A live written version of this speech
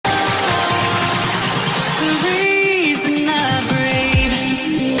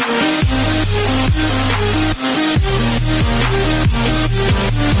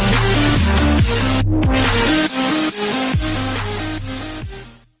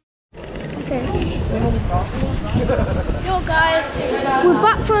Okay. Yo guys, we're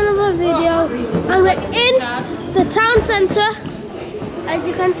back for another video and we're in the town centre. As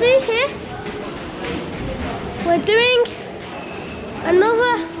you can see here, we're doing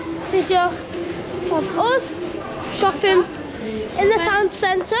another video of us shopping in the town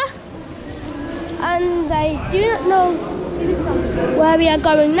centre, and I do not know where we are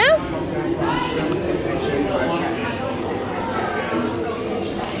going now.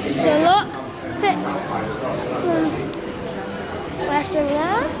 So look, pick some Western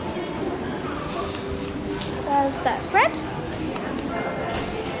there. There's Betfred.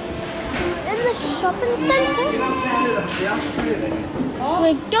 In the shopping centre.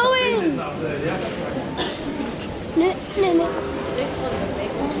 We're going. No.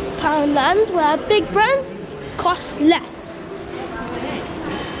 Poundland, where big brands cost less.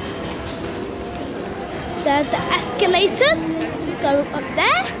 There's the escalators going up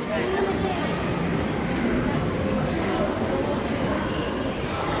there.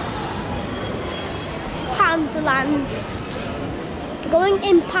 Poundland. Going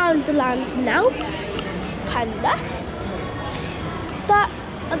in Poundland now. Panda. That,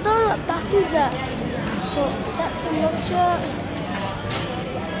 I don't know what that is there, but that's a luxury.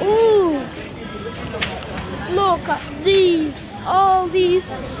 Ooh! Look at these, all these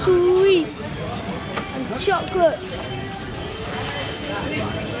sweets and chocolates.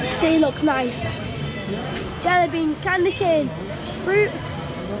 They look nice. Jelly bean, candy cane, fruit.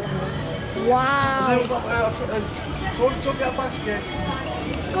 Wow! Go and get a basket.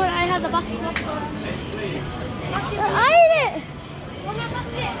 Go on, I had the basket. I ate it!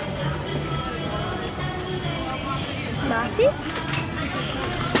 Smarties.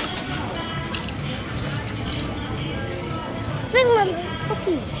 Bring them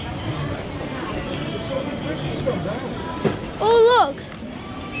cookies. Oh look!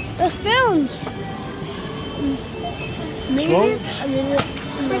 There's films. Movies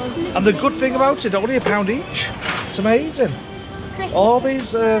And the good thing about it, only £1 each. It's amazing. Christmas. All these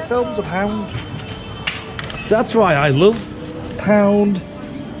films are £1. That's why I love Poundland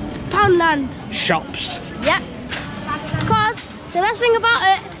shops. Yep. Because the best thing about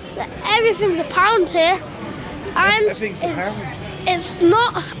it, that everything's a pound here, and Everything's a pound. it's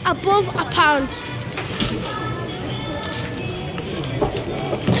not above £1.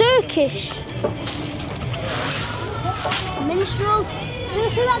 Turkish. Minstrels.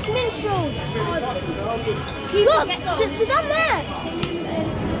 Look, that's minstrels. Look, they're down there.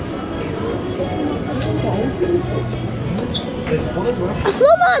 A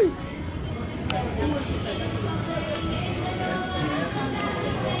snowman.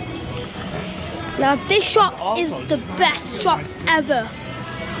 Now this shop is the best shop ever.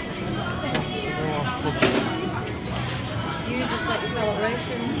 Music like your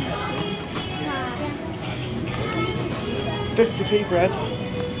celebration. 50p bread.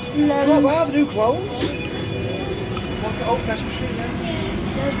 And Not then bad, the new clothes. Look at old cash machine there.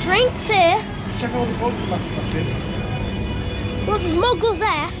 there's drinks here. Check all the clothes in the machine. Look, there's more gloves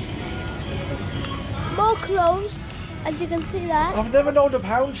there. There's more clothes, as you can see there. I've never known a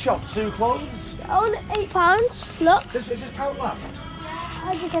pound shop to do clothes. Only £8. Look, Is this Poundland?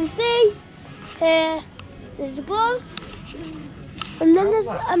 as you can see here, there's the gloves, and then there's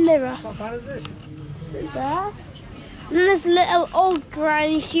a mirror. It's not bad, is it? It's there. And then there's little old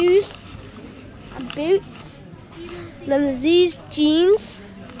granny shoes and boots. And then there's these jeans,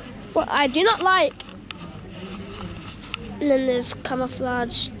 what I do not like. And then there's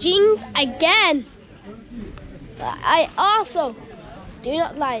camouflage jeans again, that I also do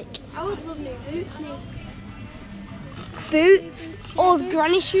not like. I would love new boots. Boots, old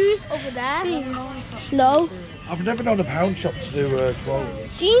granny shoes over there. No. I've never known a pound shop to do clothes.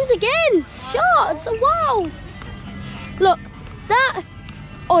 Jeans again, shorts, wow. Look, that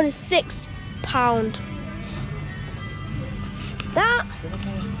only £6. That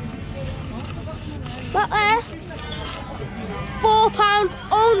there, £4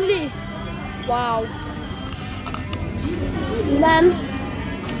 only. Wow. And then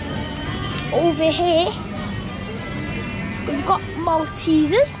over here, we've got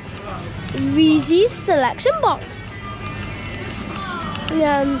Maltesers, Reese's selection box.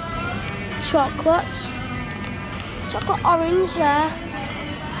 And chocolates. Chocolate orange there,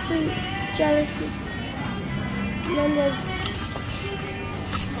 fruit, jelly fruit. And then there's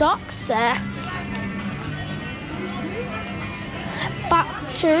socks there.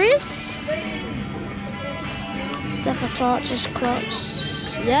 Batteries. The torches clocks.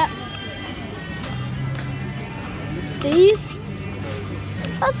 Yep. These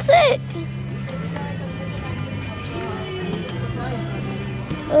are sick.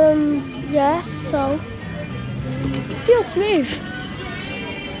 Yeah, so feels smooth.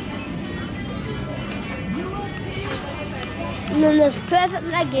 And then there's perfect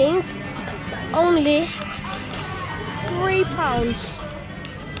leggings, only £3.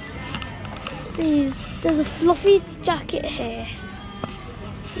 There's a fluffy jacket here.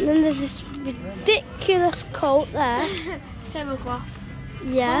 And then there's this ridiculous coat there. Tablecloth.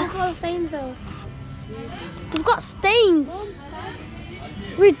 Yeah. Look at all the stains though. They've got stains.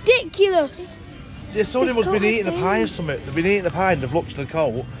 Ridiculous. Yeah, somebody It's must have been got eating the pie or something. They've been eating the pie and they've looked at the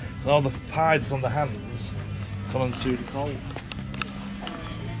coat and all the pie that's on the hands come onto the coat.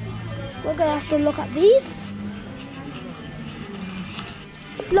 We're gonna have to look at these.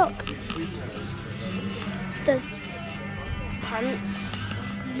 Look. There's pants.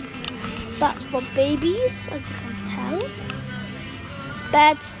 That's for babies, as you can tell.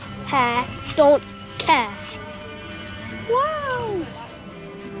 Bed, hair, don't care. Wow!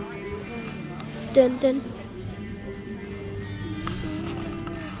 Dun dun.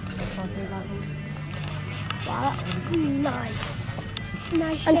 Wow, that's nice.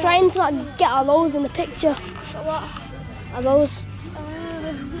 Nice. I'm trying to like, get all those in the picture. What? Are those?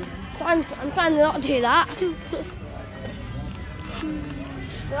 I'm trying to not do that.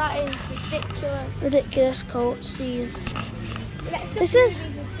 That is ridiculous. Ridiculous coats. These. Let's This just is- do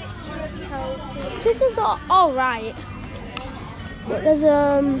these ridiculous coats. This is all right. But there's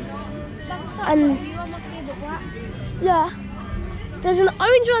That's not And- what you want my favourite black. yeah. There's an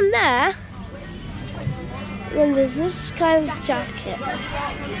orange one there. And then there's this kind of jacket.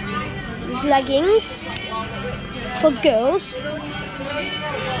 These leggings for girls.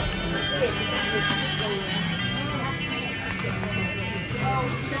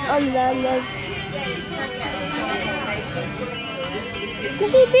 And then there's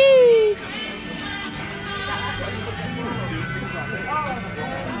fluffy boots.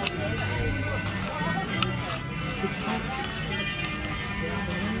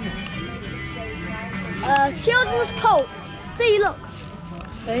 Children's coats. See, look.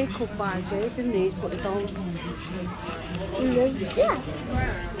 They could buy Jaden these, but they don't. And there's, yeah,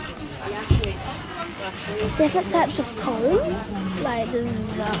 different types of combs. Like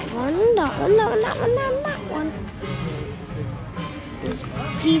there's that one, that one, that one, that one, and that one.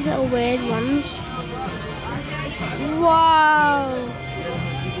 These are weird ones. Wow.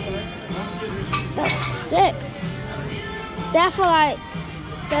 That's sick. They're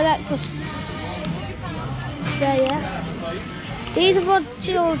like for, yeah. These are for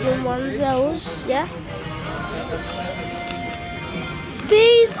children ones, those, yeah.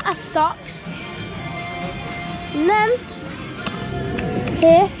 These are socks. And then,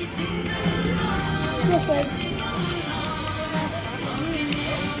 here,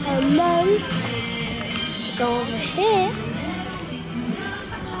 and then, go over here.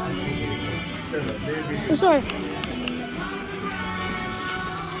 Oh, sorry.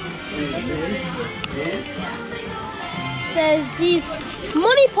 There's these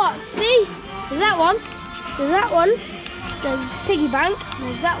money pots, see? There's that one. There's that one. There's piggy bank.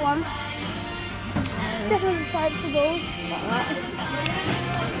 There's that one. Different types of those.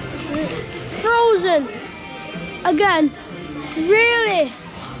 Frozen. Again. Really?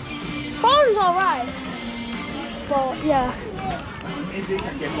 Frozen's alright. But yeah.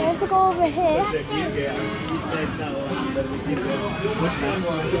 Let's go over here.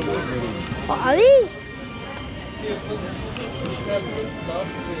 What are these?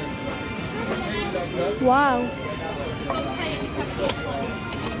 Wow.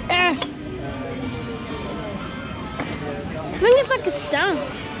 I think it's like a stamp.